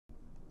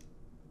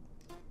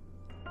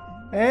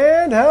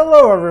And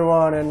hello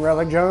everyone, and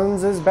Relic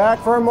Jones is back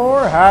for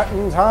more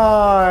Hatton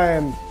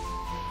Time!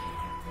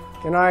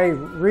 Can I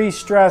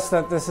re-stress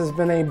that this has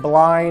been a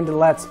blind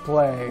Let's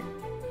Play?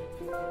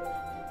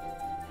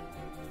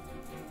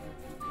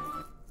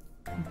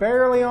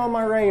 Barely on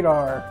my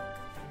radar.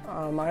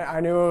 I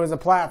knew it was a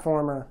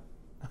platformer.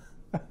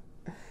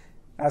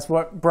 That's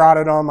what brought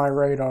it on my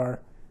radar.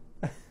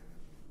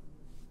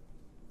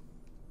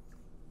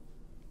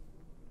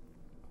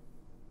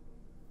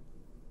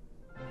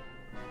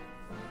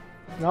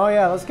 Oh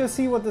yeah, let's go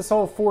see what this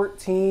whole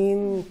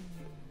 14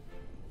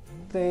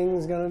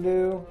 thing's gonna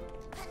do.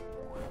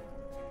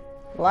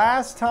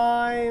 Last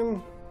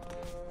time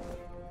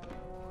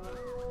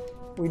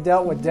we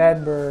dealt with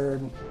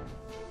Deadbird.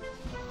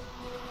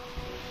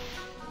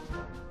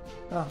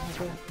 Oh,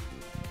 okay.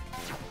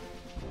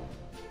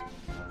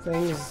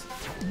 Things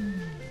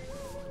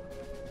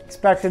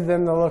expected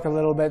them to look a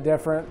little bit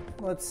different.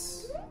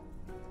 Let's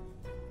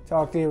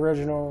talk the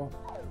original.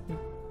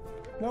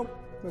 Nope.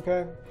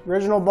 Okay.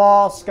 Original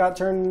boss got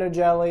turned into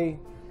jelly.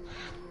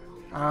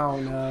 I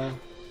don't know.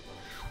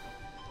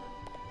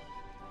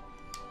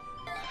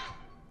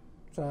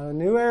 It's a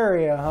new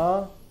area,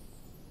 huh?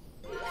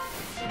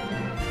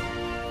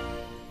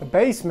 The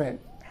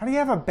basement. How do you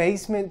have a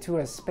basement to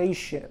a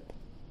spaceship?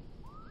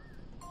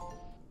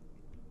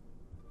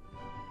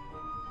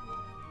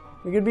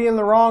 We could be in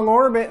the wrong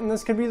orbit and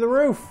this could be the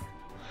roof.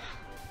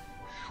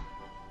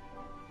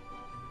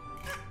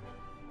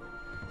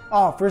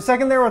 Oh, for a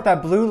second there with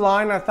that blue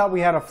line, I thought we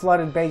had a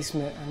flooded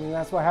basement. I mean,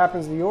 that's what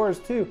happens to yours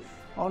too.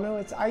 Oh no,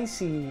 it's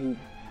icy.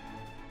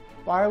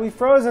 Why are we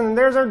frozen? And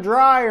there's our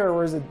dryer.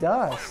 Where's the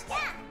dust?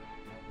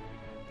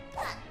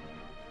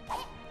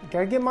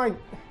 Gotta get my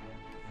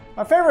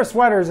favorite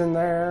sweater's in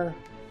there.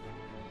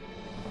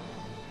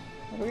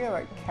 We have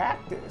a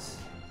cactus.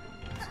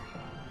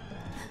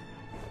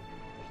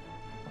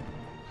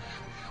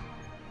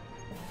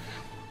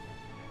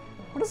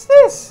 What is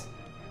this?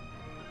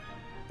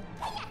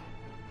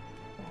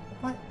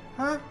 What?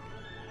 Huh?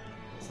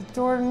 It's a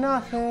door to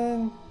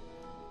nothing.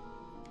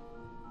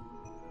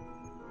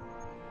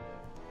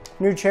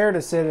 New chair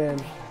to sit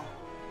in.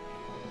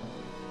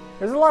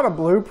 There's a lot of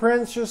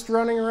blueprints just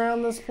running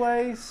around this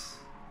place.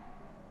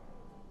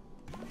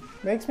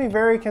 Makes me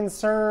very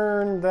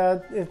concerned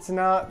that it's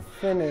not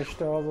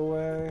finished all the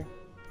way.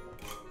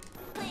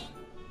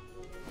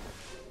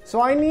 So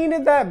I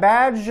needed that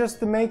badge just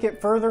to make it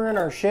further in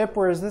our ship,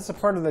 or is this a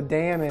part of the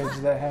damage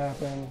that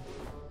happened?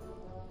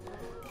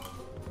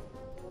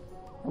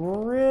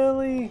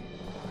 Really?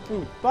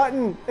 Ooh,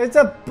 button! It's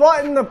a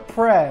button to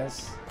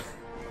press!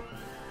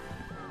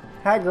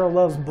 Hat girl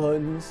loves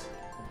buttons.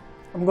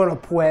 I'm gonna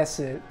press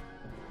it.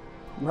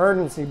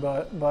 Emergency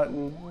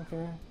button.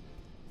 Okay.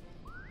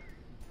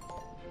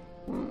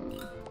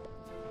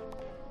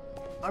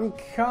 I'm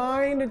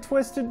kind of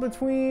twisted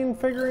between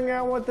figuring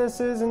out what this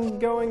is and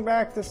going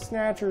back to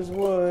Snatcher's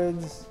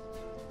Woods.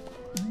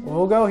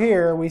 We'll go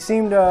here. We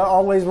seem to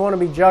always want to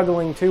be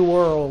juggling two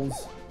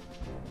worlds.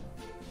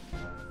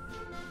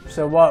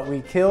 So what?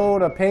 We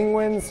killed a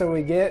penguin so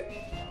we get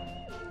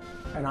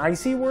an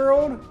icy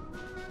world?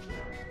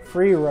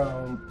 Free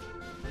roam.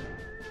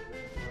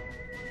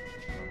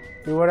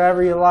 Do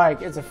whatever you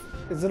like. Is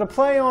it a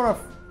play on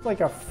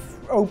a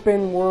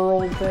open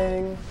world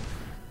thing?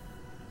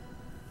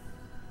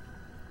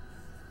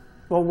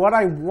 Well, what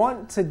I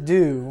want to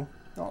do,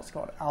 oh, it's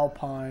called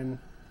Alpine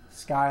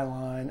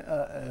Skyline.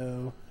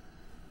 Uh-oh.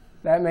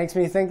 That makes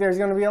me think there's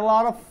going to be a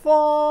lot of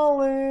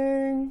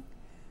falling.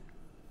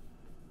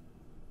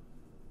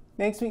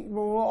 Makes me,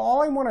 well,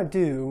 all I want to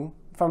do,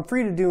 if I'm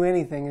free to do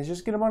anything, is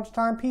just get a bunch of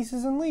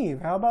timepieces and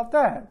leave. How about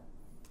that?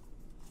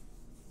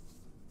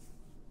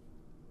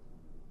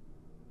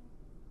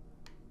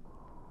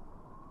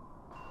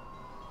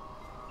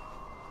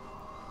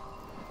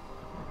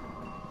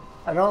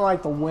 I don't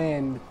like the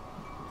wind.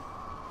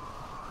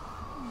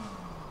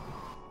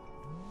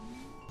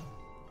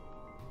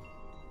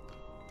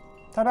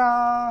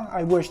 Ta-da!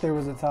 I wish there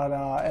was a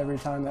ta-da every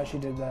time that she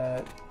did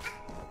that.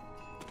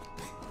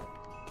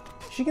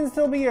 She can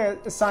still be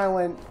a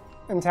silent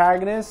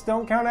antagonist.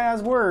 Don't count it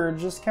as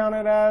words. Just count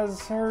it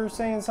as her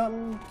saying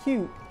something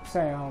cute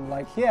sound.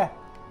 Like, yeah.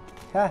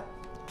 Huh.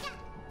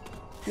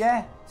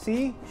 Yeah.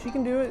 See? She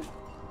can do it.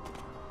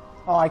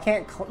 Oh, I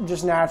can't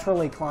just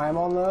naturally climb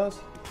on those?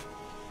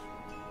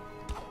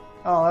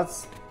 Oh,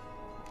 that's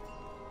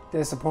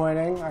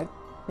disappointing.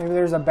 Maybe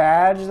there's a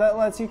badge that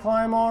lets you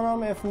climb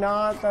on them. If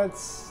not,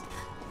 that's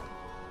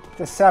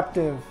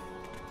deceptive.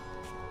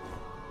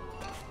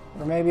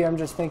 Or maybe I'm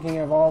just thinking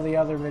of all the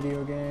other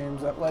video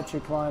games that let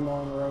you climb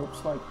on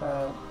ropes like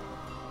that.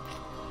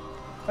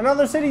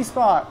 Another city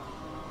spot.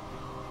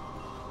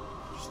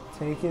 Just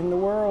take in the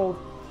world.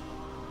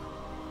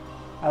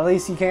 At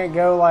least you can't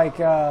go like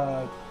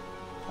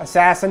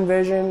Assassin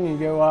Vision. You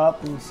go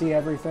up and you see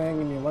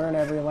everything and you learn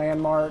every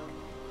landmark.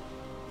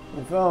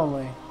 If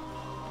only.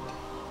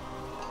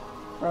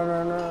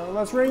 No,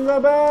 let's ring the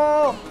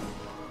bell!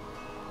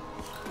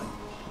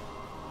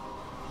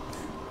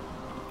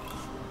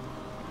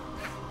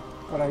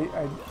 But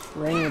I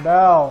ring the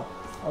bell.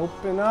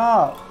 Open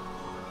up.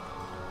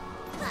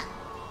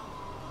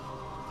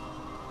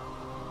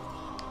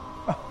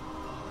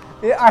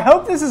 I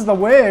hope this is the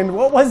wind.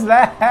 What was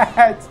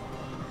that?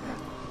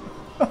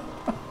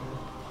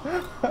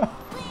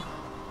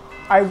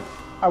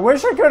 I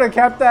wish I could have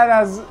kept that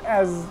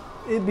as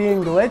it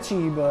being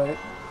glitchy, but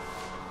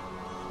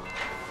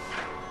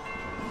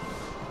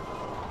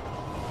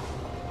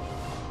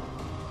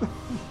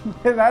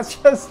that's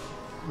just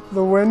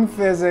the wind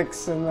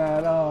physics and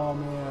that. Oh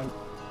man,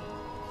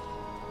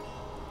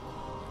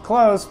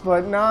 close,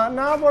 but not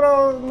what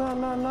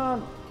not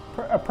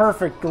a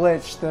perfect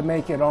glitch to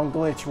make it on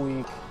glitch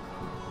week.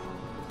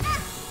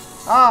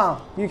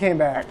 Ah, you came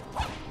back.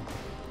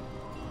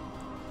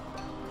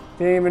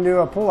 Didn't even do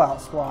a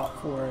pull-out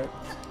swap for it.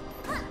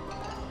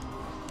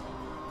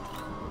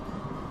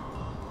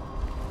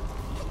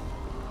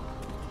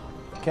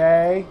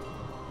 Okay.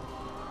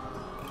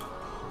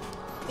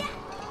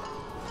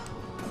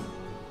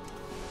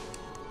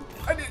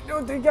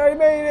 Don't think I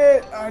made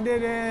it. I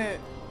did it.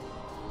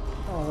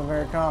 I wasn't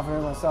very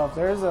confident in myself.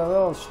 There's a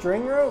little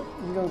string rope.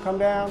 You gonna come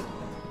down?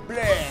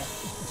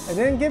 Bleh. It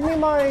didn't give me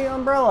my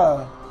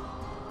umbrella.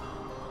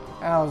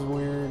 That was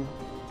weird.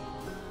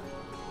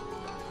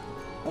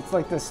 That's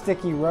like the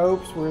sticky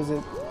ropes. Where is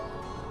it?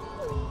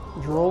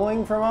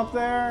 Drooling from up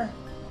there?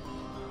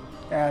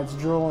 Yeah, it's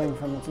drooling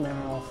from its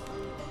mouth.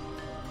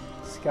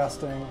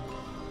 Disgusting.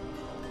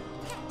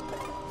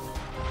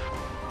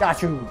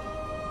 Got you.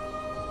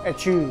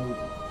 At you.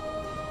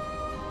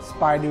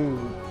 Spidoo.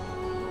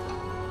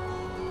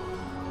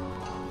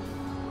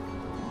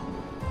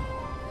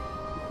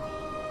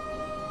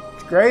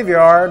 It's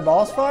graveyard.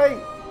 Boss fight?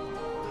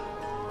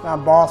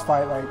 Not boss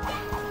fight, like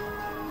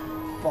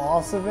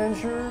boss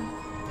adventure.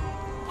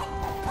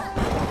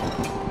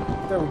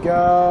 There we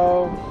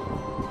go.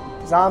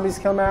 Zombies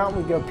come out.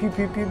 We go pew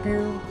pew pew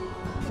pew.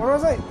 What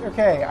was it?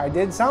 Okay, I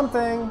did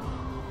something.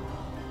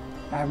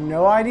 I have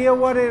no idea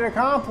what it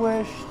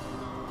accomplished.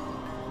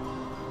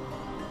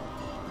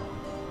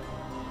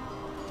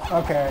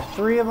 Okay,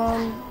 3 of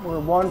them. We're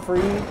 1 for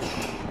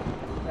each.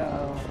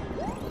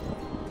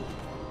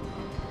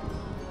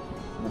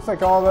 Looks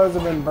like all those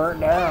have been burnt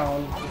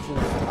down, which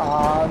is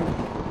odd.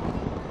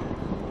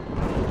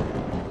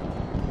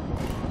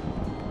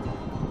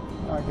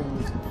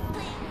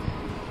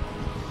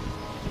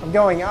 I'm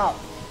going up.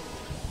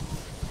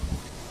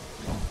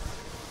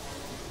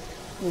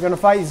 I'm gonna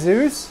fight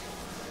Zeus.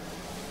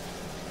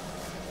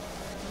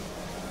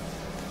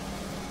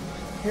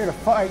 Here to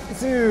fight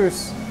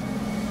Zeus.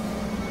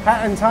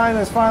 Hat in Time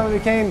has finally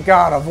became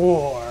God of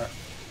War.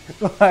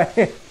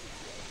 Like,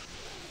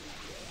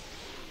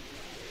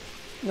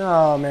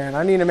 oh man,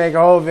 I need to make a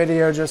whole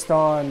video just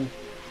on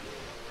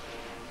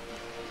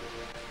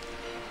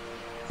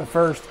the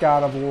first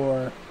God of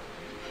War.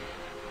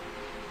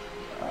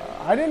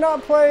 I did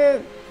not play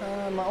it.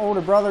 My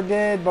older brother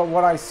did, but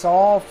what I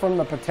saw from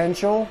the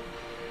potential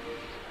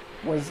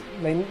was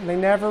they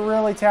never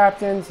really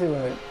tapped into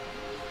it.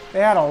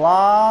 They had a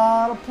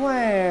lot of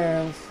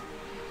plans.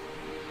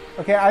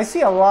 Okay, I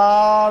see a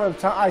lot of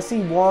time. I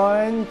see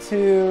 1,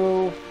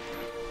 2.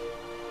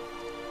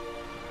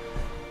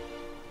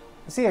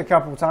 I see a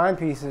couple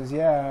timepieces,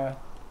 yeah.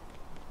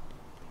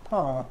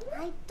 Huh.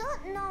 I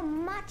don't know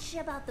much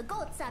about the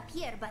goats up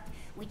here, but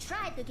we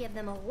tried to give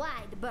them a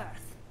wide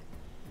berth.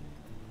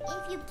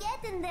 If you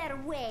get in their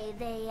way,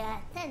 they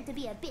tend to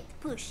be a bit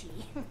pushy.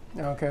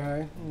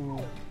 Okay.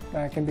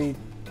 That can be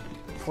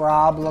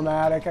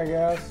problematic, I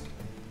guess.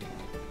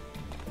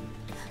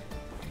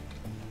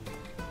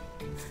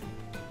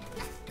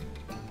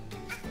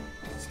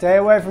 Stay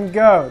away from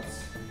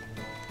goats.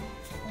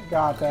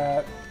 Got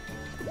that.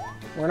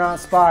 We're not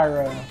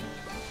Spyro.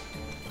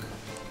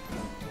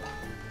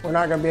 We're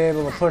not going to be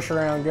able to push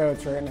around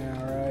goats right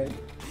now, right?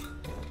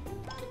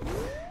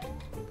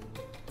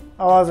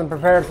 I wasn't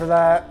prepared for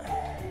that.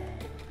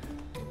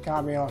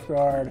 Caught me off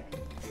guard.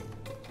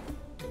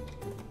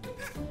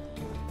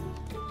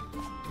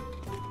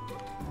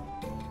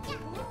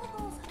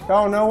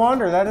 Oh, no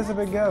wonder. That is a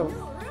big goat.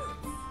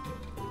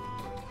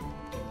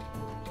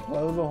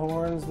 Blow the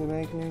horns to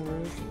make new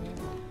roots.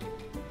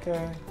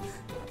 Okay.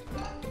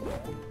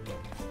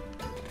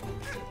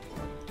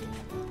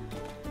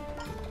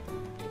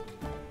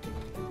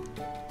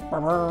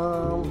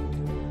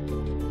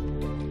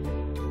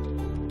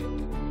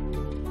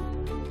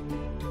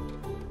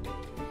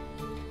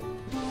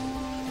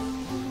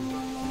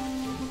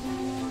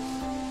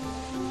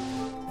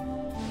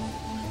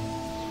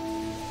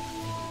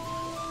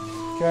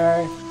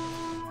 Okay.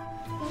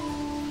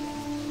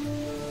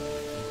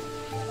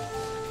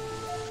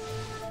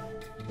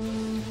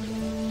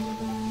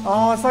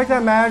 Oh, it's like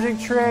that magic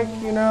trick,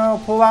 you know,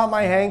 pull out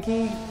my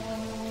hanky.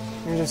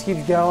 And it just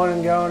keeps going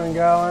and going and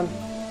going.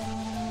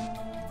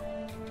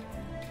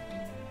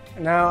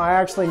 Now, I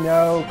actually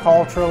know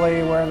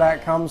culturally where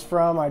that comes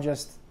from. I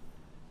just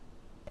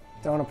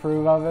don't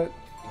approve of it.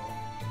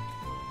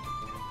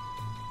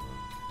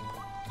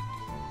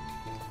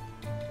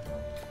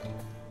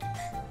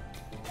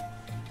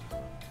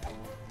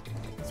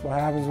 That's what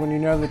happens when you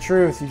know the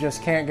truth. You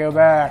just can't go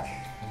back.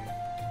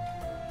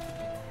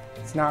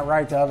 It's not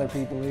right to other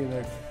people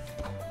either.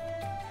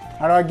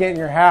 How do I get in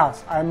your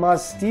house? I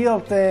must steal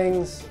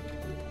things.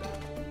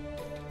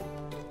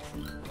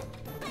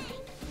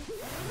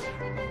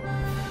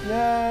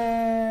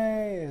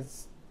 Yay!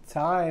 It's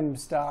time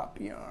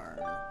stop yarn.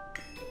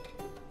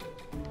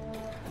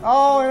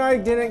 Oh, and I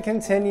didn't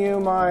continue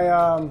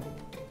my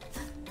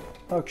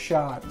hook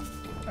shot.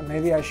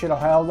 Maybe I should have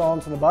held on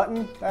to the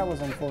button. That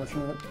was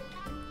unfortunate.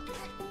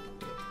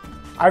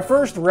 I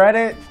first read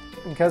it,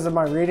 because of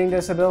my reading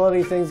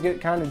disability, things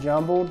get kind of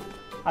jumbled.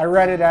 I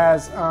read it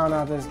as, oh,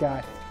 not this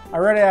guy. I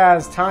read it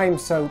as time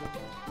soap.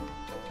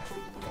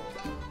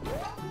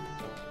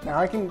 Now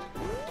I can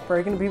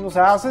break into people's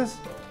houses?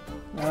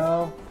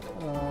 No.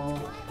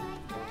 No.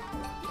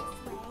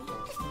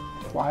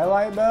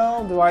 Twilight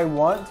Bell? Do I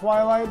want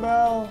Twilight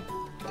Bell?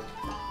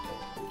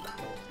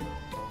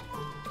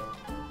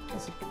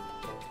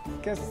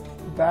 I guess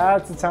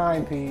that's a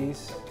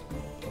timepiece.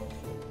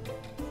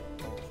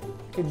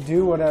 You can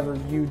do whatever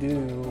you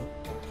do.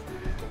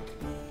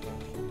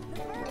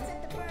 The birds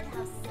at the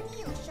birdhouse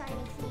steal shiny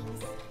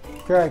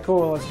things. Okay,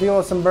 cool. Let's deal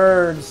with some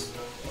birds.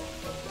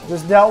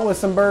 Just dealt with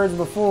some birds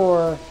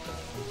before.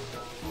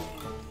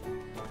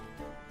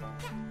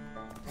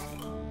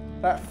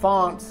 That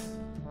font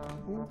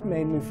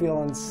made me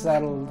feel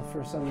unsettled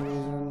for some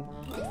reason.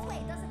 This way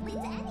doesn't lead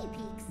to any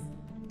peaks.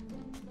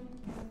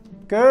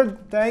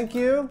 Good, thank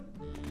you.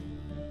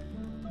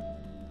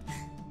 The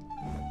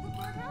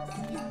birdhouse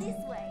is this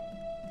way.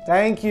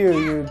 Thank you.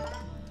 You're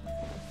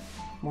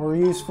more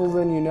useful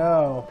than you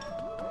know.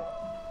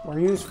 More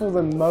useful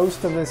than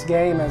most of this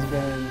game has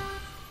been.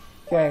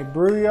 Okay,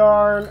 brew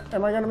yarn.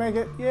 Am I gonna make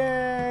it?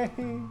 Yay!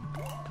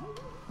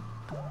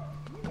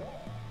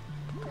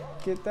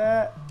 Get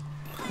that.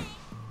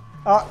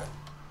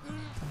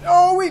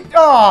 Oh,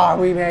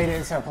 we made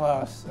it so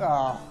close.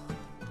 Oh.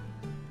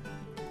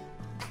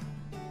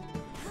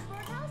 The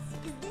birdhouse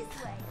is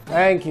this way.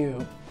 Thank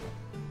you.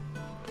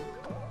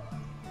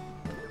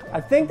 I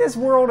think this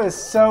world is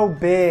so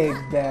big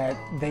that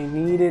they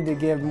needed to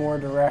give more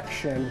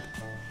direction.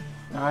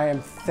 I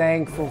am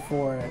thankful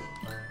for it.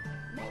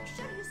 Make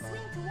sure you swing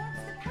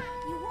towards the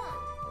path you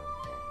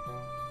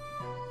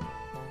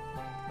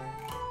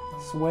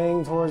want.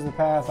 Swing towards the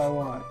path I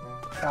want.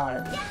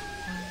 Got it.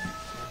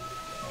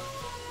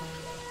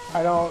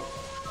 I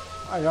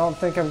don't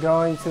think I'm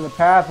going to the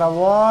path I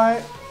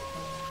want.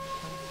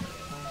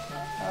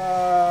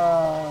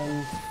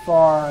 I'm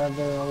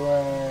farther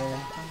away.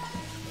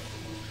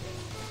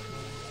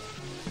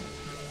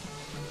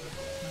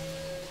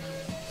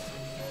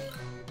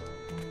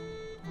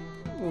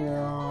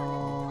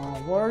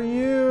 No. What are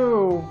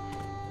you?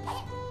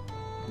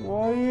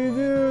 What do you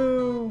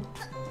do?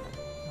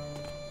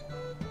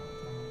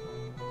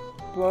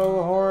 Blow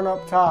the horn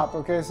up top.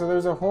 Okay, so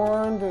there's a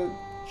horn to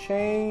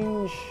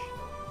change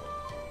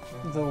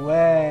the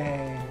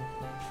way.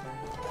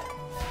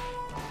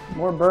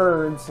 More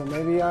birds, so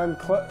maybe I'm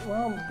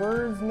well,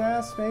 bird's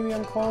nest, maybe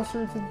I'm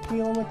closer to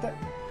dealing with that.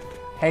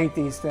 Hate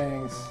these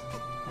things.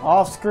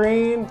 Off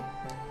screen,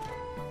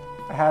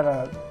 I had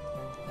a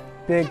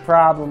big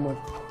problem with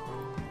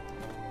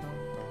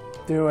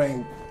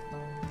doing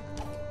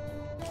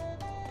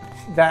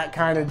that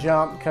kind of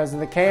jump because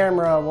the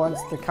camera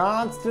wants to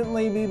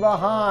constantly be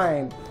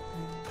behind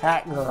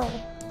Hat Girl.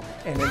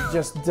 And it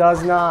just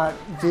does not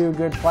do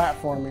good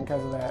platforming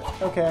because of that.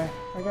 Okay,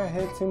 I got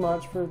hit too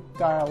much for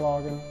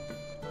dialoguing.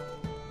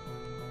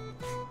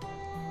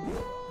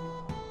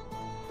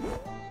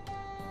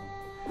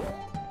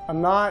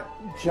 I'm not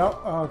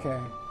okay.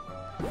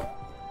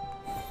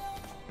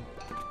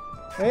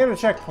 I hit a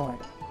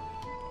checkpoint.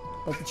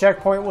 But the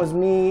checkpoint was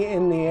me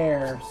in the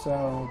air,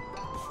 so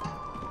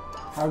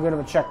how good of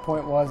a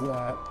checkpoint was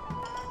that?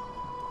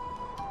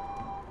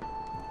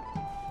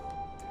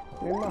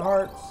 In my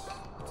hearts.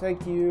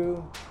 Take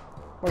you.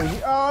 What are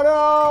you? Oh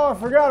no! I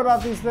forgot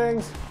about these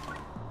things.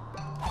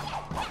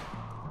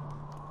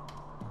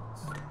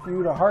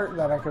 Feud a heart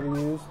that I could have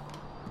used.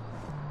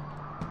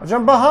 I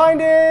jump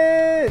behind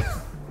it!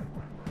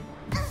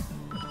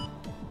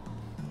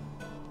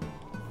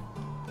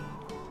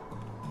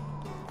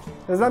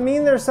 Does that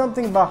mean there's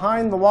something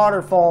behind the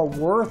waterfall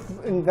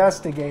worth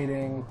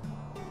investigating?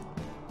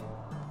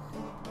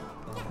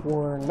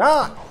 Or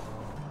not?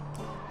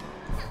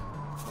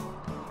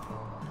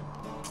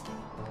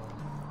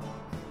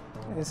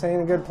 This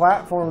ain't a good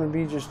platform to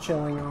be just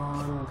chilling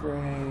on.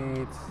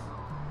 Great.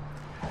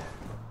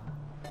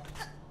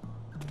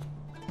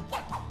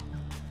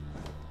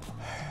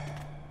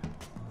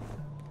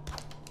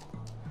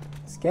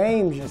 This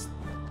game just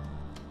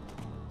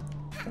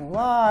don't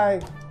lie.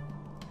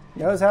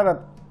 Knows how to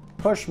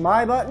push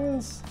my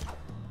buttons.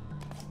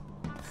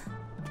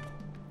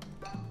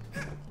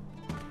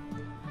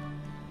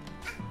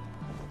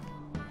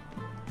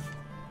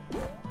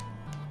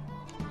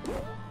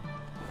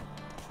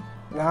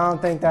 I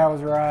don't think that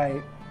was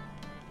right.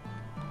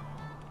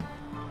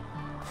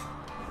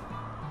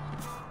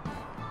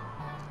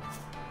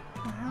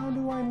 How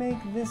do I make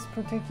this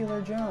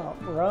particular jump?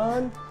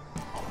 Run?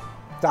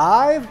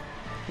 Dive?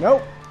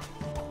 Nope.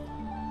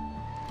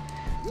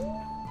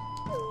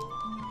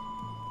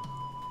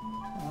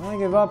 I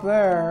give up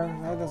there.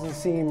 That doesn't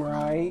seem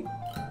right.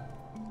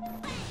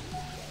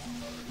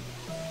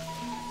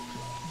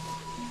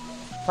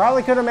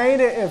 Probably could have made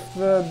it if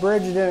the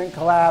bridge didn't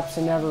collapse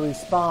and never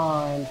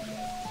respawned.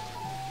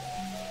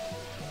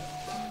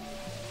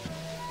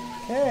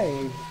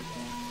 Okay.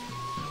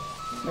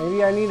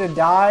 Maybe I need to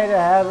die to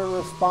have it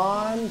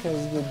respawn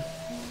because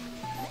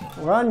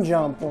the run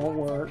jump won't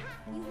work.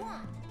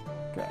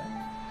 Okay.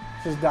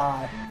 Just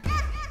die.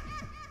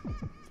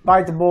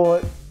 Bite the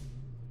bullet.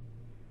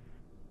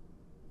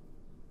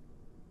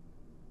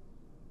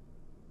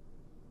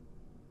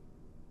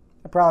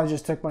 I probably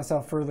just took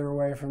myself further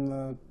away from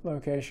the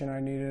location I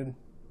needed.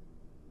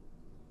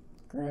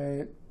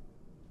 Great.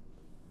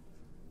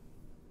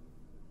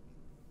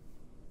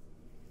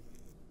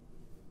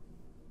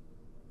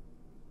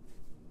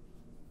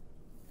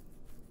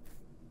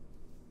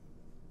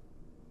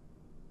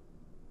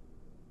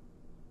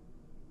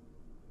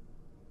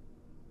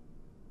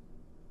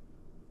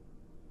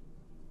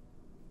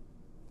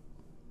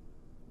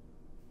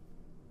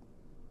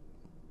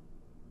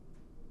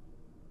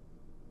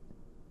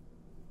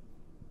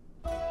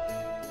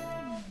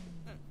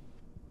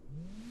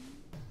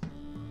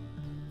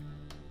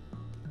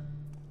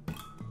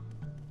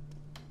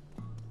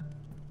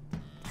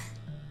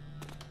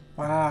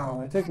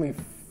 Wow, it took me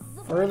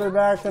further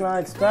back than I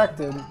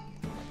expected.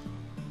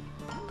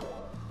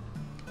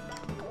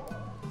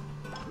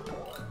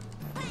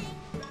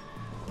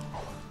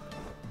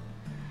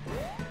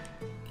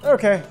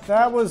 Okay,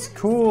 that was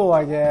cool,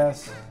 I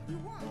guess.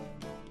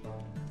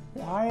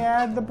 Why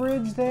add the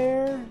bridge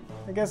there?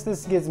 I guess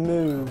this gets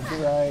moved,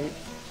 right?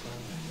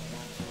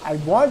 I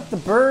want the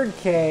bird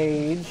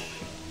cage,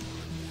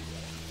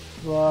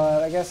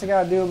 but I guess I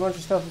gotta do a bunch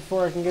of stuff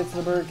before I can get to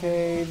the bird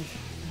cage.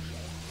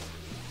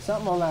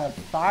 Something on that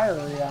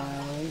fiery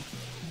island.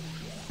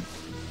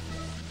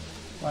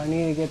 But I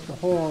need to get the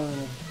horn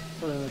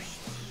first.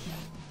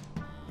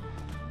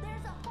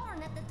 There's a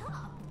horn at the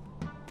top.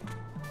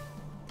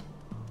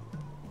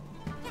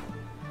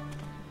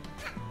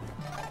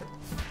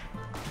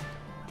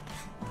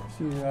 Let's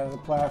use it as a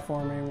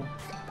platforming.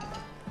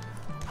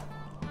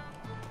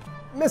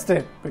 Missed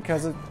it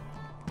because of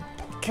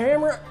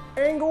camera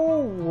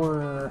angle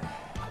were.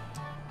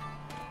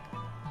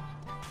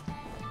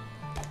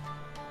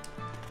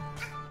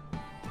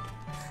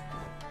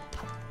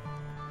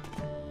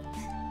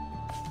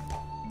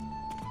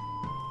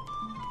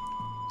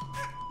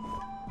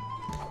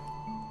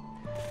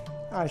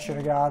 I should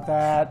have got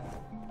that.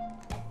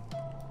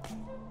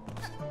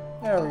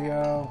 There we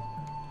go.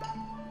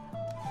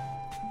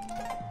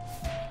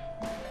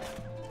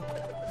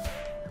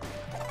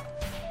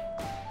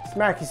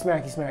 Smacky,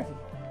 smacky, smacky.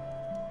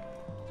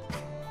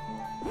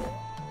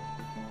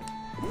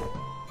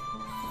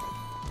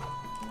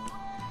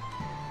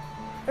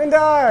 And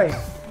die!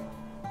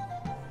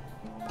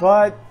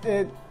 But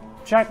it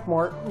check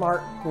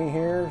marked me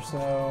here,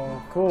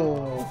 so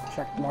cool.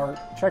 Check mark,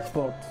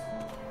 checkbooked.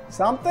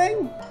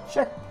 Something?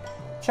 Check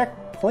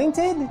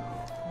pointed?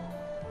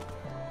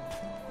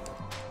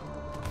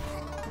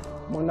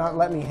 Will not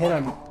let me hit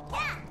him.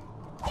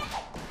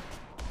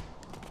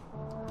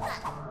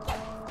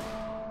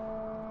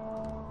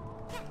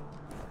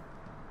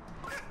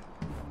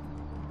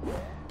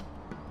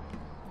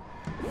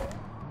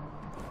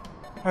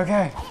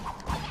 Okay.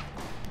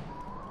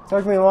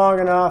 Took me long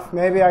enough.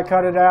 Maybe I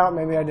cut it out,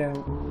 maybe I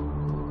didn't.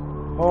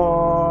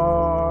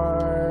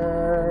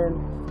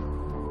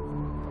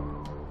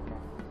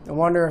 I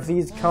wonder if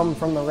these come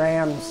from the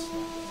rams.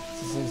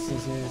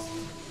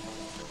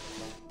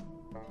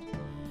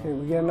 Okay,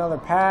 we get another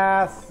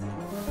path.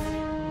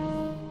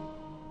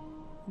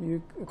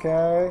 You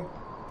okay?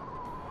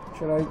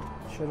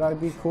 Should I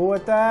be cool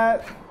with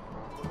that?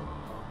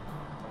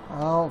 I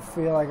don't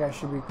feel like I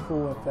should be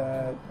cool with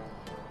that.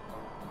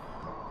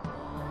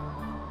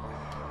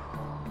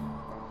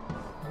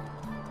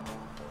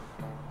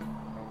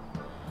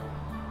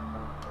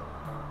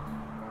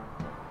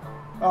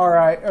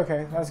 Alright,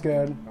 okay, that's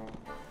good.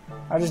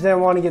 I just didn't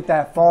want to get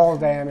that fall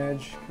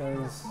damage,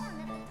 because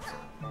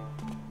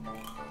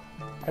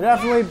I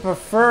definitely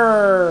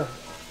prefer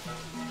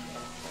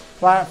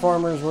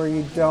platformers where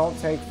you don't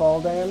take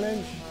fall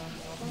damage.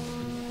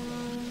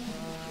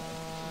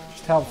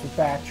 Just helps with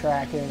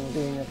backtracking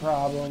being a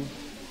problem.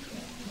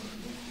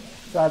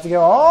 So I have to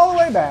go all the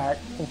way back,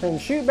 and then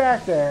shoot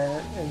back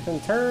there, and then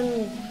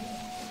turn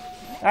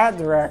that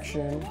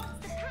direction.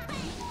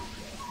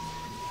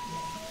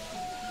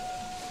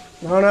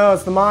 No,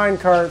 it's the mine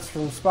carts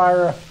from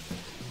Spyro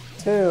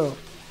 2.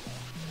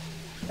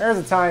 There's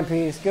a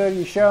timepiece. Good,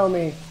 you show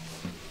me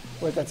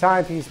with a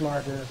timepiece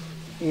marker,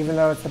 even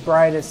though it's the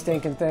brightest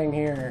stinking thing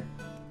here.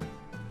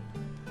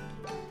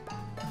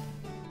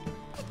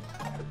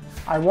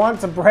 I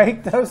want to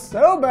break those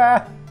so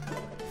bad.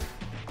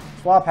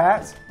 Swap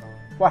hats.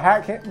 What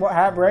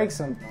hat breaks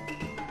them?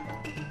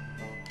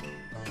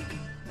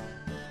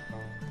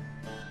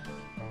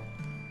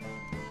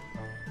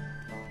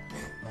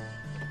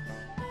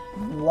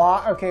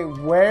 Why? Okay,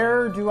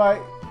 where do I...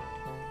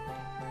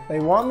 They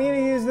want me to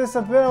use this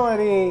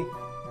ability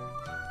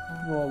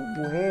Well,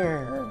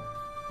 where?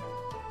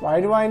 Why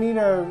do I need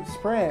a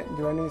sprint?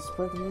 Do I need a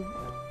sprint to move?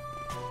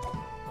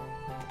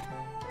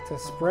 To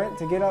sprint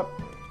to get up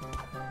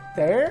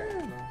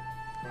there?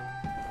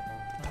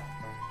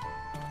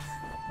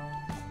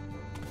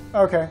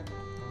 Okay.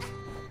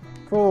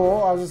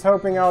 Cool. I was just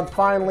hoping I would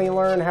finally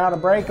learn how to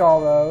break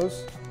all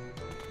those.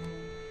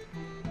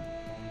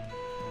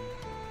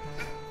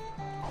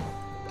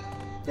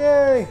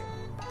 Yay!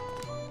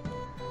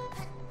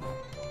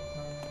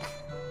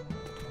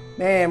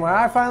 Man, when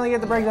I finally get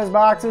to break those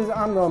boxes,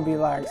 I'm gonna be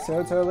like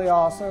so totally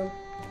awesome.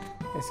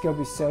 It's gonna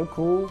be so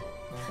cool.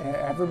 And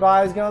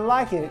everybody's gonna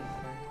like it.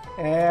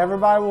 And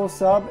everybody will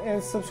sub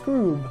and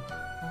subscribe.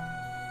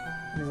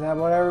 Is that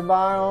what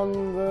everybody on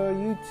the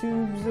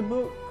YouTube's the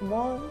book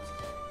wants?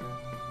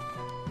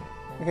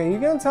 Okay, you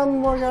gonna tell me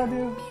what I gotta do?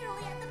 Nearly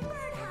at the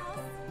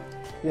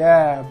birdhouse.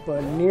 Yeah,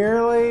 but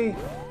nearly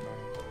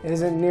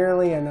isn't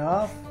nearly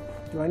enough.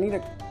 Do I need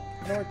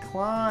to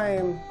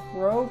climb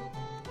rope?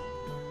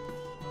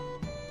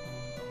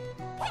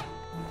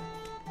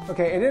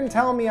 Okay, it didn't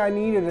tell me I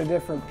needed a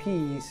different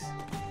piece.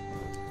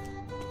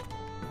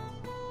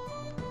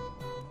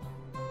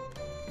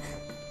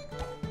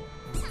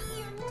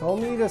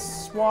 Told me to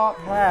swap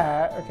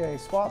hat. Okay,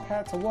 swap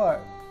hat to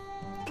what?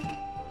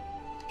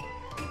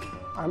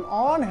 I'm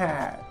on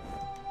hat.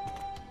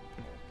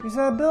 Use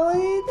that ability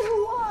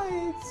to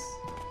lights.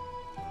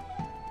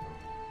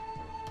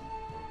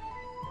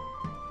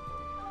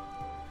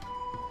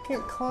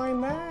 Can't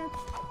climb that.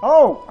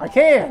 Oh, I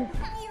can.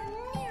 You're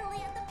nearly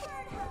at the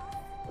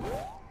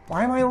birdhouse.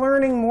 Why am I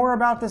learning more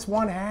about this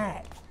one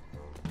hat?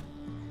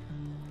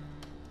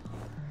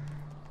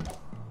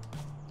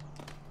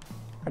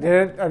 I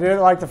did it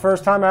like the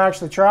first time I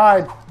actually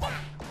tried.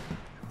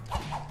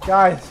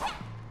 Guys,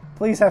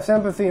 please have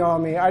sympathy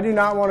on me. I do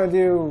not want to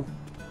do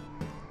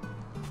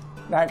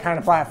that kind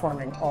of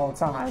platforming all the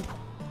time.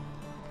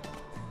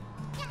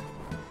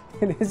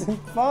 It isn't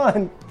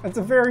fun. It's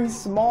a very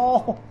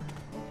small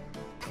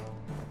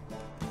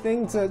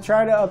thing to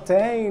try to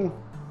obtain.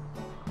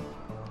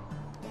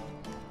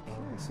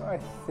 Okay, so I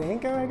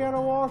think I gotta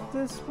walk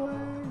this way.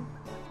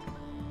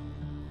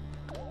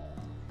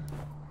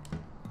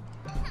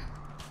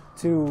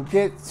 To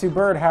get to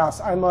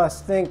birdhouse, I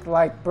must think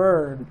like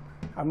bird.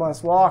 I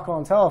must walk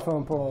on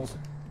telephone poles.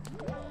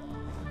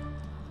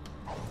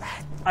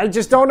 I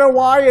just don't know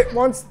why it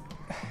wants...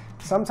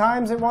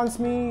 Sometimes it wants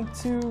me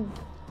to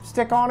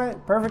stick on it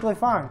perfectly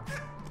fine.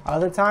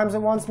 Other times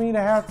it wants me to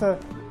have to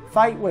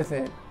fight with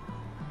it.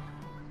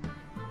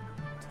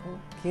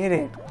 Don't get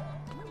it.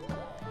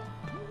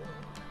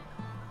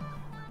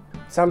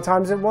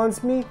 Sometimes it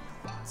wants me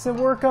to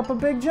work up a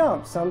big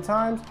jump.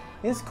 Sometimes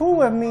it's cool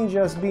with me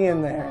just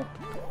being there.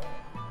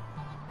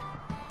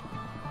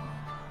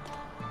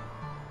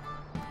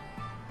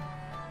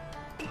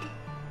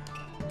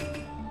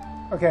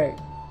 Okay.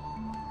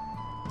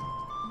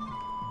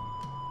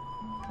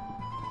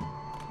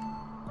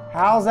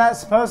 How's that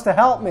supposed to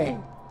help me?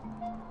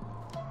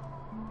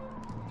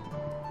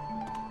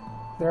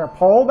 There a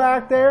pole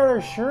back there?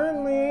 There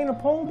certainly ain't a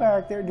pole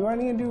back there. Do I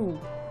need to do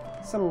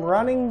some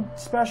running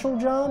special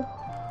jump?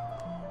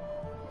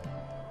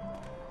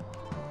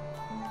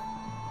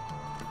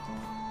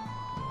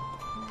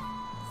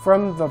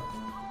 From the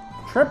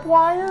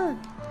tripwire?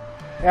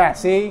 Yeah,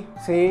 see?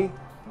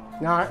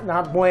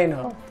 Not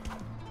bueno.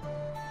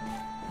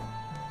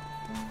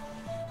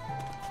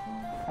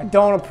 I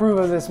don't approve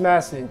of this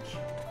message.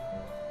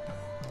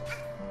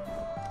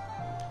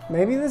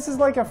 Maybe this is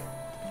like a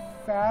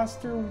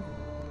faster...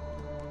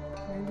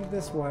 Maybe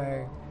this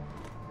way.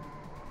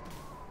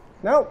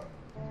 Nope.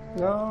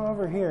 No,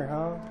 over here,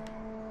 huh?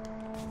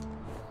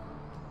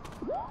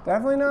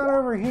 Definitely not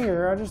over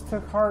here. I just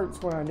took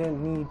hearts when I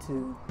didn't need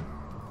to.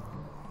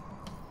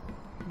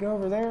 Go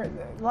over there.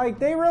 Like,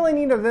 they really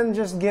need to then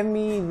just give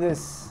me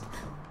this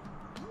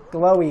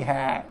glowy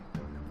hat.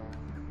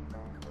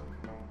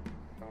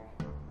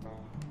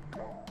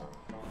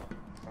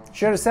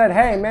 Should have said,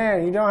 hey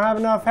man, you don't have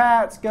enough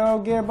hats, go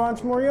get a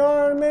bunch more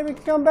yarn and maybe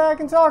come back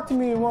and talk to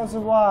me once in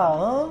a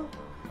while,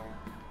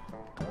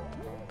 huh?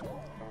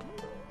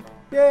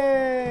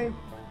 Yay!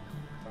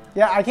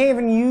 Yeah, I can't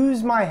even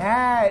use my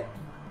hat.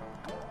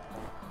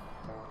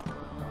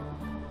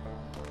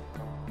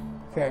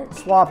 Okay,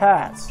 swap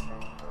hats.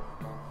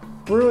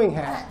 Brewing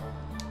hat.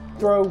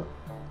 Throw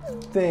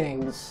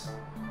things.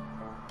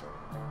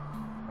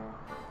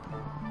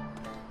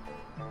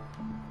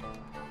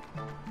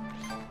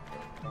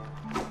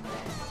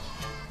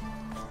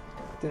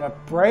 Did I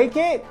break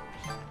it?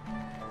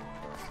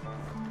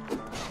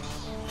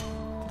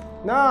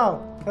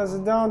 No, because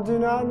it do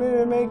not need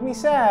to make me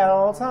sad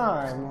all the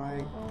time.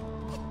 Like,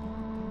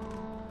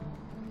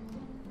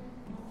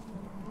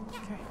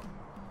 okay.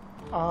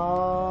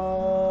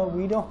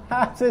 We don't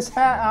have this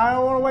hat. I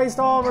don't want to waste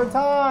all of our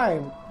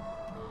time.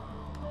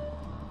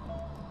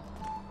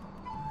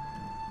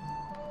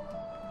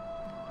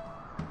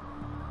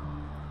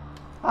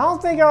 I don't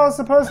think I was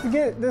supposed to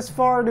get this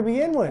far to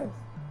begin with.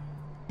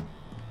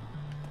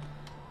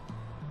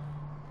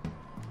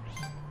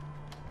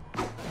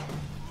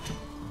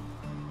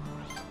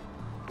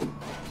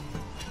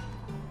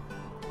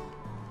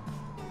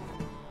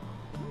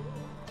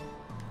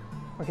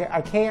 Okay,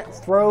 I can't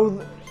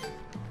throw...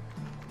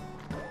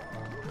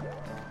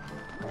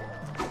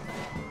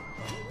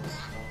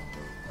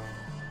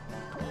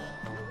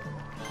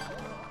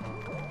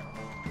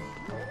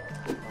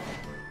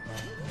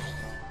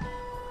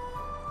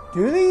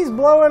 Do these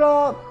blow it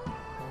up?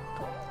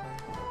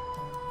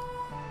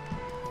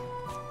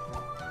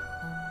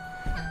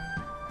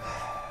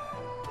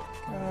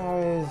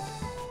 Guys.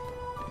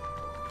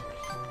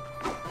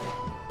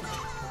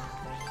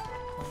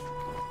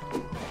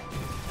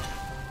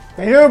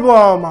 They do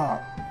blow them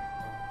up.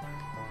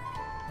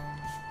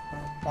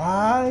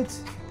 What?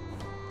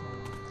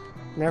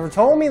 Never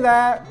told me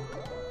that.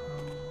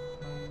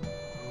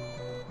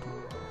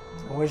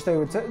 I wish they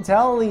would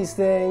tell these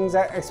things,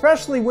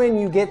 especially when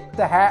you get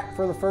the hat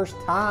for the first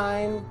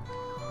time.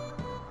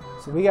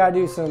 So we gotta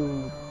do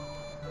some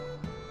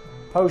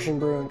potion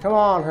brewing. Come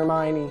on,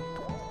 Hermione.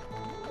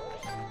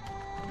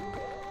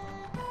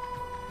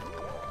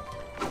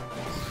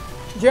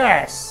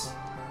 Yes!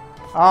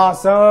 Oh,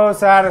 so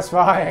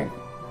satisfying.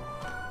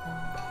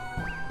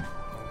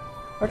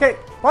 Okay,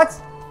 what?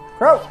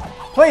 Crow,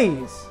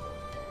 please.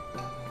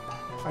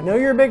 I know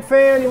you're a big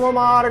fan, you want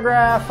my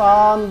autograph,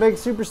 I'm a big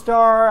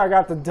superstar, I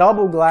got the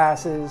double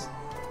glasses.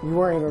 You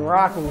weren't even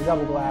rocking the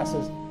double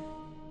glasses.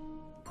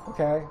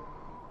 Okay.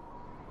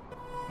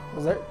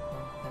 Was there...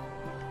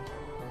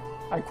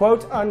 I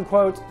quote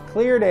unquote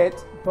cleared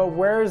it, but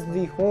where's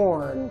the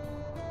horn?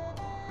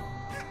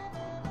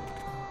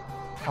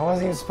 I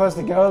wasn't even supposed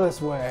to go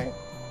this way.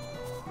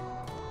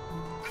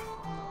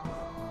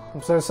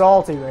 I'm so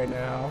salty right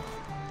now.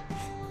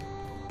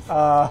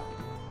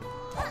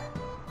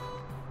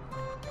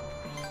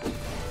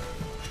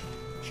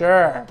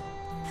 Sure.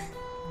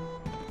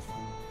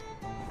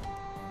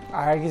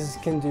 I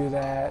just can do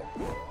that.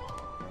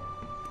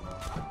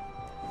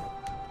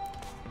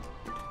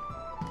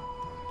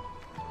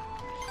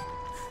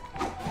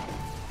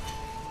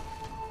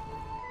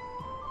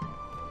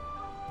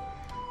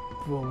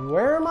 Well,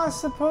 where am I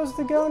supposed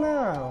to go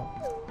now?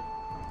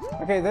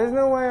 Okay, there's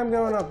no way I'm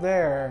going up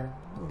there.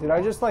 Did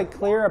I just like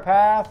clear a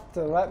path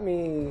to let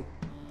me...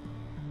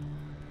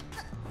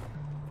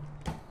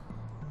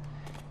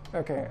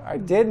 Okay, I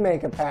did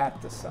make a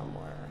path to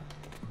somewhere.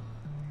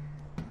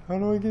 How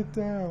do I get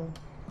down?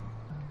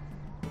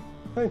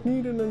 I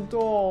need an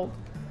adult.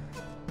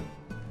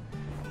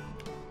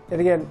 And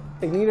again,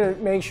 I need to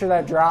make sure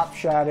that drop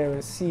shadow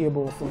is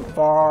seeable from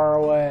far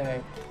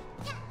away.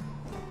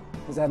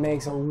 Because that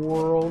makes a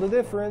world of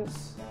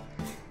difference.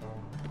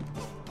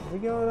 Are we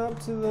going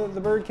up to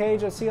the bird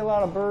cage? I see a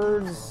lot of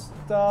birds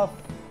stuff.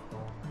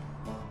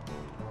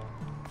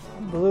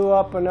 I blew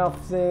up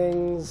enough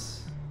things.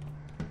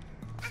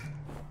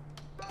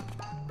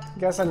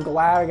 Guess I'm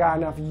glad I got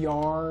enough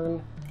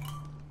yarn.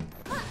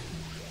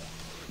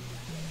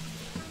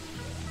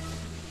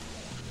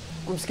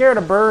 I'm scared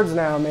of birds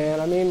now, man.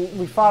 I mean,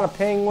 we fought a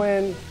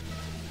penguin.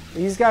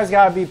 These guys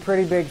gotta be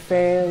pretty big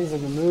fans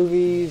of the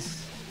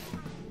movies.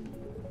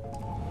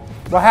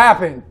 What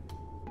happened?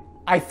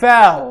 I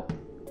fell.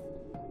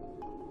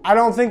 I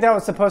don't think that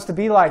was supposed to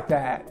be like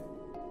that.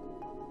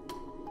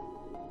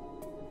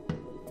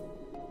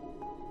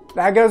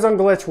 That goes on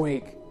glitch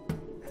week.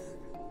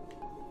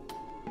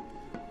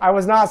 I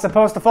was not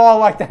supposed to fall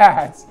like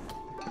that.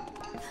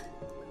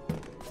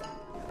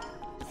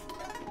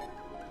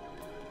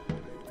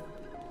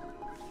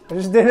 I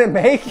just didn't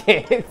make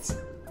it.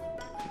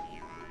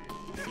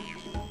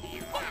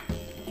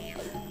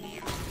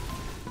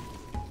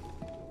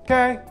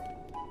 Okay.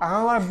 I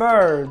don't like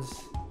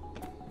birds.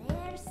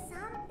 There's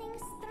something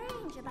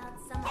strange about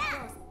some of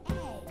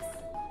those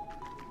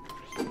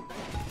eggs.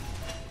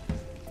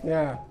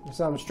 Yeah, there's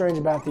something strange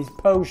about these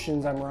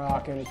potions I'm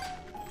rocking.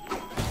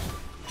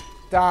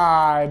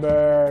 Die,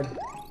 bird.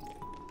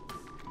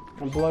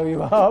 I'll blow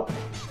you up.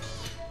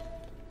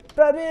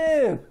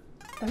 Baboon!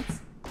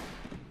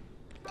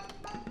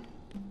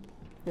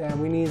 Yeah,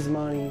 we need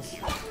monies.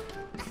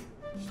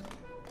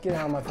 Get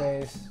out of my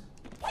face.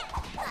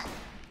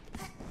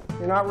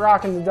 You're not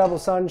rocking the double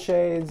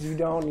sunshades. You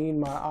don't need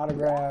my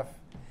autograph.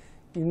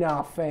 You're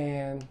not a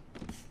fan.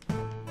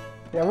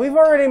 Yeah, we've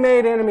already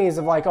made enemies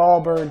of like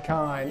all bird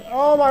kind.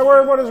 Oh my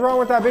word, what is wrong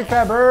with that big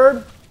fat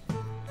bird?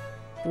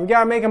 We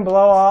gotta make him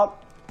blow up.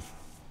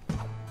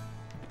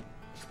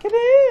 Just get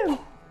in.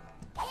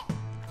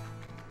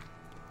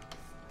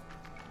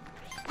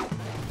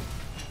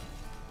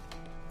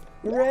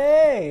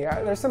 Hooray!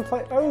 There's some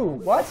play. Oh,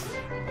 what?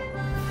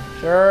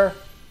 Sure.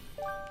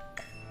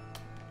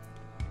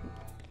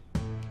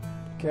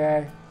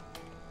 Okay.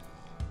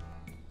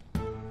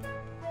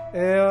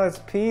 Ew, it's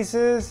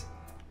pieces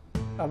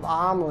of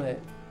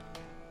omelet.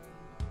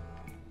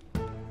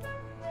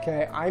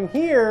 Okay, I'm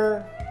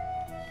here.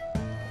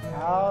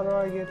 How do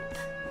I get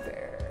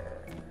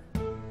there?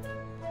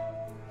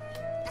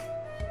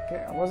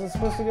 Okay, I wasn't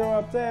supposed to go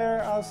up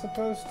there. I was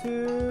supposed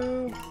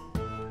to...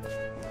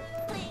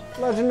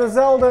 Legend of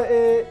Zelda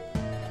it.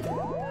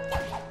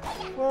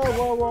 Whoa,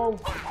 whoa, whoa.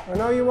 I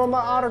know you want my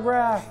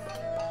autograph.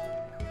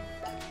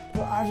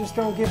 But I just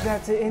don't give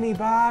that to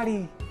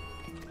anybody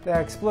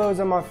that explodes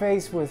on my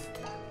face with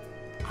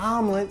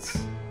Omelets.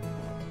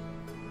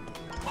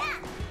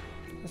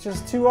 It's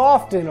just too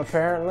often,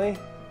 apparently.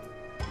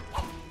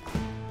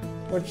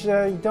 Which,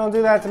 don't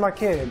do that to my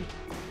kid.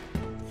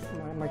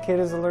 My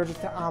kid is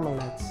allergic to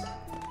omelets.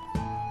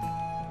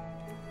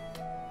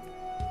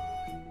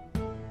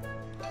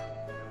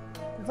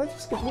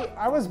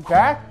 I was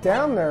back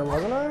down there,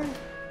 wasn't I?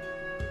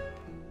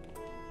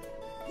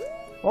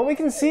 Well, we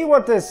can see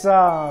what this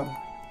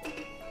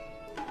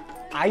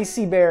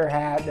icy bear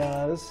hat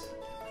does.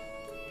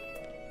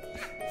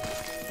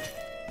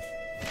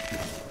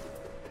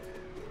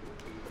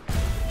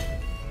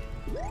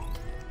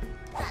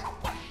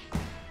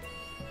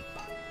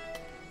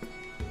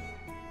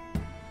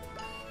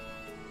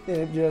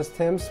 It just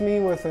tempts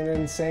me with an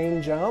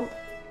insane jump.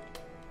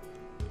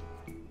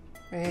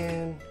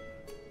 And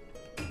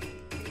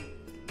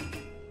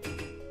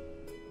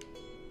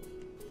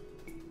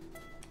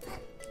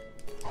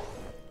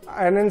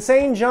an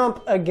insane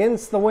jump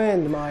against the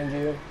wind, mind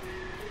you.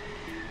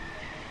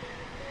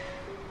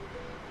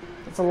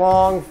 It's a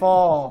long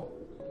fall.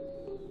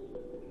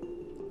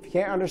 If you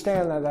can't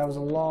understand that, that was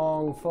a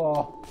long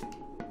fall.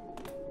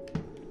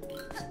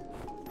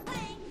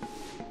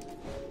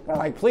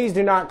 Like, please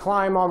do not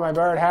climb on my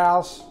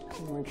birdhouse.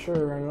 Make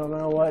sure, I don't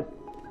know what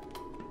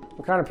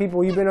kind of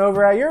people you've been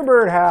over at your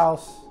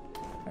birdhouse.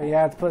 You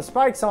have to put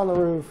spikes on the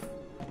roof.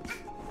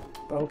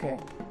 But okay.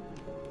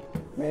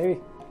 Maybe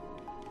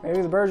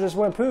the birds just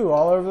went poo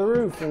all over the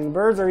roof. And the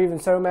birds are even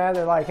so mad,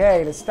 they're like,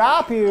 hey, to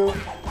stop you.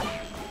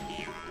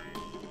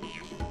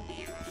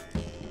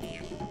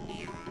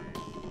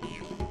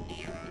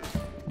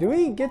 Do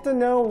we get to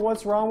know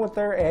what's wrong with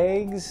their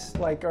eggs?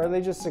 Like, are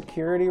they just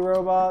security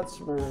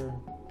robots? Or there's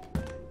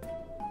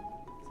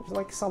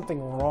like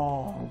something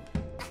wrong.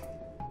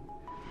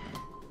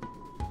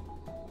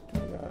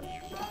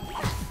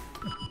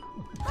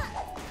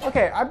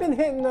 Okay, I've been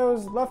hitting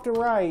those left and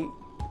right.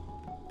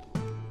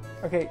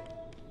 Okay.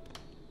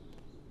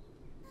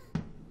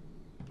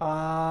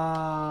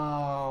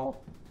 Oh.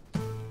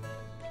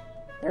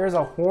 There's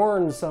a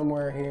horn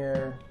somewhere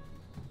here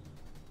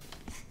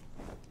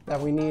that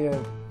we need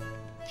to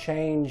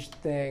change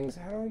things.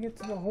 How do we get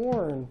to the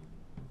horn?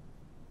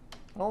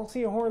 I don't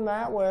see a horn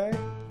that way.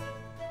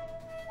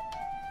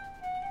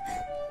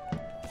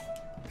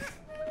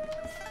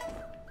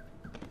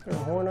 There's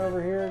a horn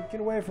over here. Get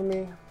away from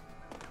me.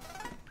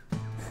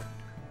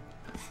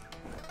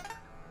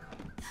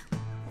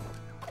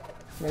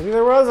 Maybe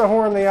there was a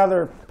horn the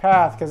other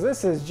path, because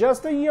this is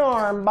just a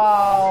yarn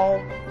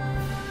ball.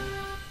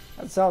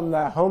 That's something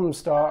that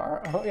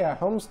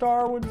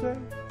Homestar would say.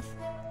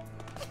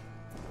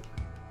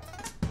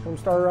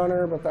 Homestar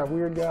Runner, but that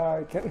weird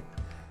guy.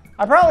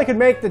 I probably could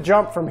make the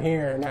jump from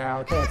here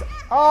now, can't I?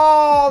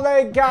 Oh,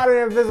 they got an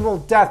invisible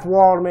death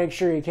wall to make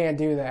sure you can't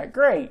do that.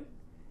 Great.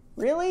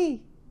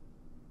 Really?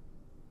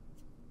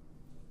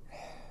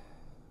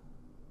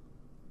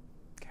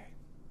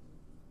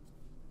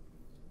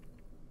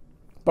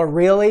 But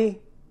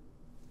really?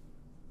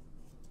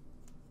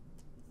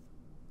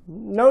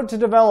 Note to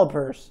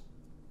developers.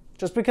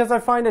 Just because I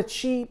find a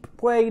cheap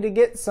way to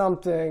get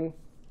something,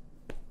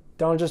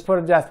 don't just put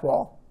a death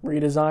wall.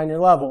 Redesign your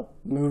level.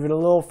 Move it a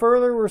little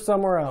further or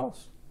somewhere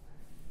else.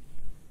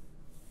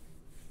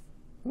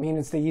 I mean,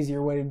 it's the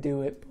easier way to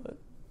do it, but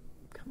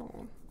come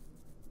on.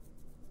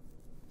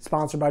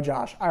 Sponsored by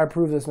Josh. I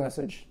approve this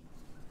message.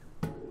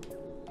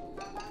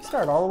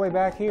 Start all the way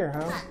back here,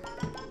 huh?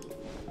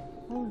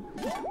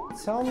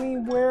 Tell me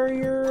where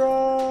you're,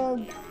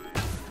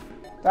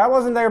 That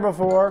wasn't there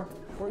before.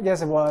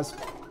 Yes, it was.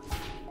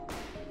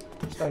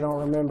 Just I don't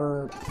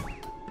remember.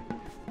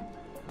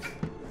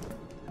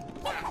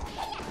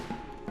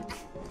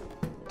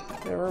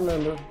 Can't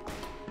remember.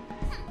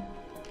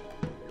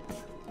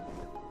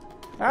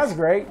 That's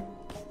great.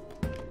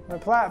 My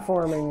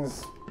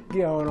platforming's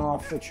going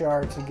off the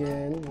charts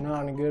again.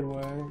 Not in a good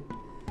way.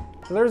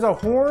 So there's a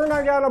horn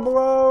I gotta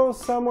blow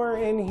somewhere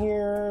in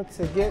here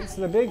to get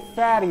to the big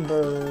fatty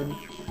bird.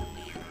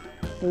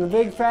 And the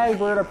big fatty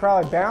bird, I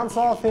probably bounce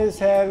off his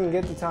head and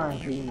get the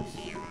timepiece.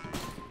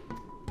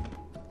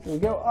 So we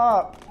go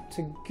up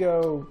to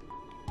go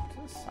to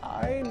the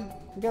side.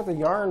 We got the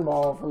yarn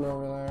ball from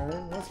over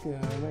there. That's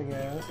good, I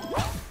guess.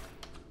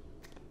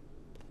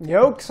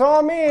 Yoke's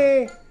on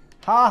me!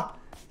 Ha!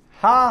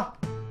 Ha!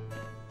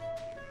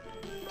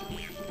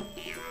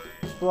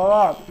 Just blow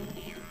up.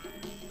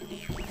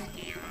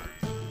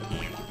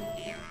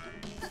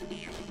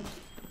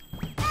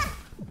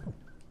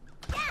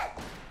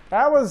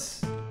 That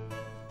was a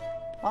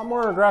lot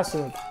more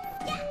aggressive.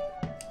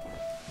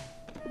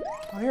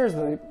 Oh, here's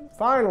the,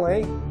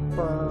 finally.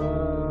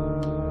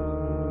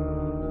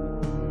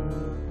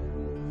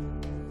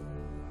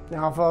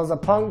 Now, if I was a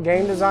punk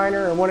game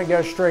designer, I wouldn't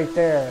go straight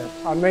there.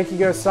 I'd make you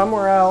go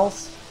somewhere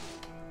else,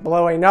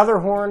 blow another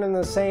horn in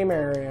the same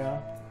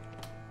area.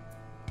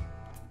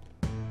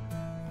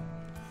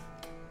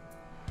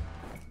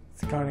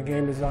 It's the kind of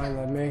game design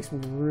that makes me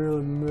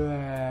really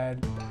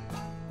mad.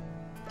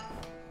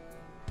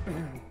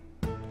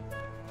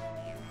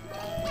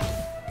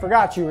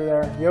 Forgot you were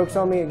there. Yoke's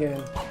on me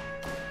again.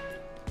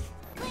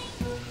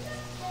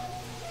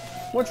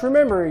 Once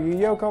remember, you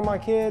Yoko, my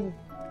kid,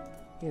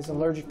 he is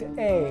allergic to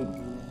egg.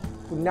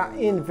 Would not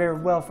end very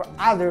well for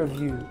either of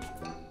you.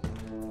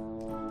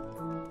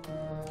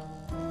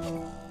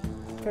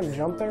 Couldn't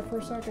jump there for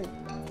a second.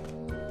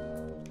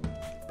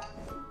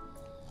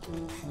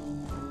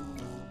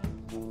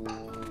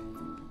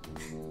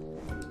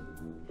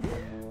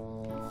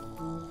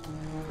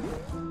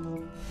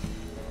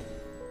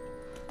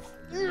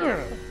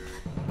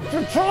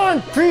 The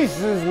time piece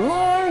is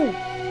mine!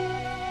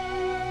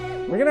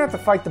 We're gonna have to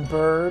fight the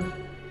bird.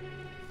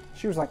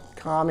 She was like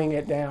calming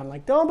it down,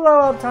 like, don't blow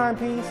up,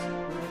 timepiece.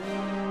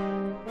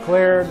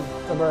 Cleared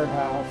the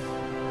birdhouse.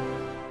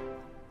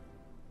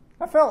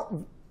 I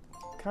felt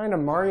kind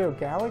of Mario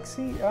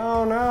Galaxy.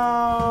 Oh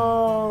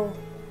no!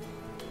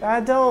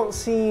 That don't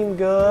seem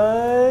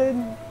good.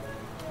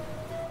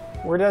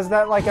 Where does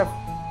that like a...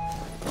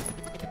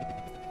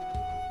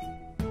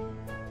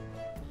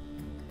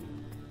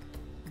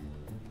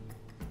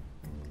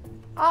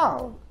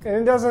 Oh, and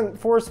it doesn't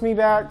force me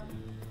back.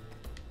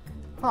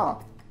 Huh.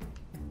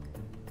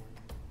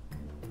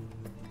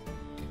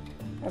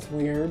 That's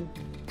weird.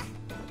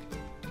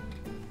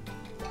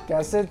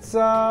 Guess it's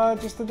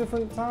just a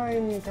different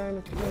time kind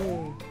of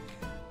thing.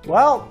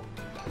 Well,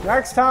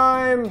 next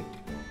time,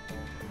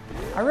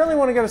 I really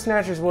want to go to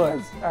Snatcher's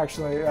Woods,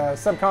 actually,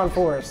 Subcon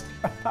Forest.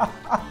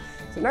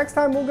 So next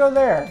time we'll go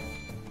there.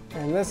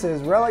 And this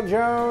is Relic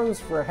Jones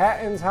for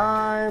Hatten's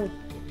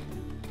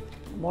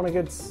Want a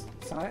good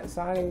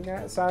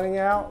signing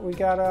out? We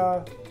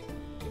got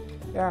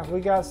yeah,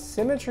 we got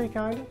symmetry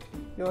kind of.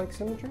 You like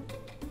symmetry?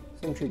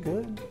 Symmetry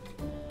good.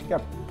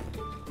 Got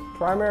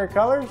primary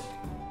colors?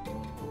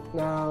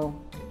 No.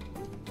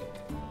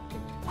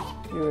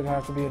 You would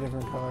have to be a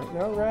different color.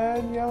 No,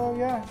 red, yellow,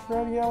 yeah.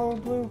 Red, yellow,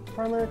 blue.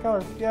 Primary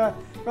colors. Yeah.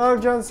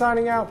 Relic Jones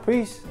signing out.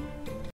 Peace.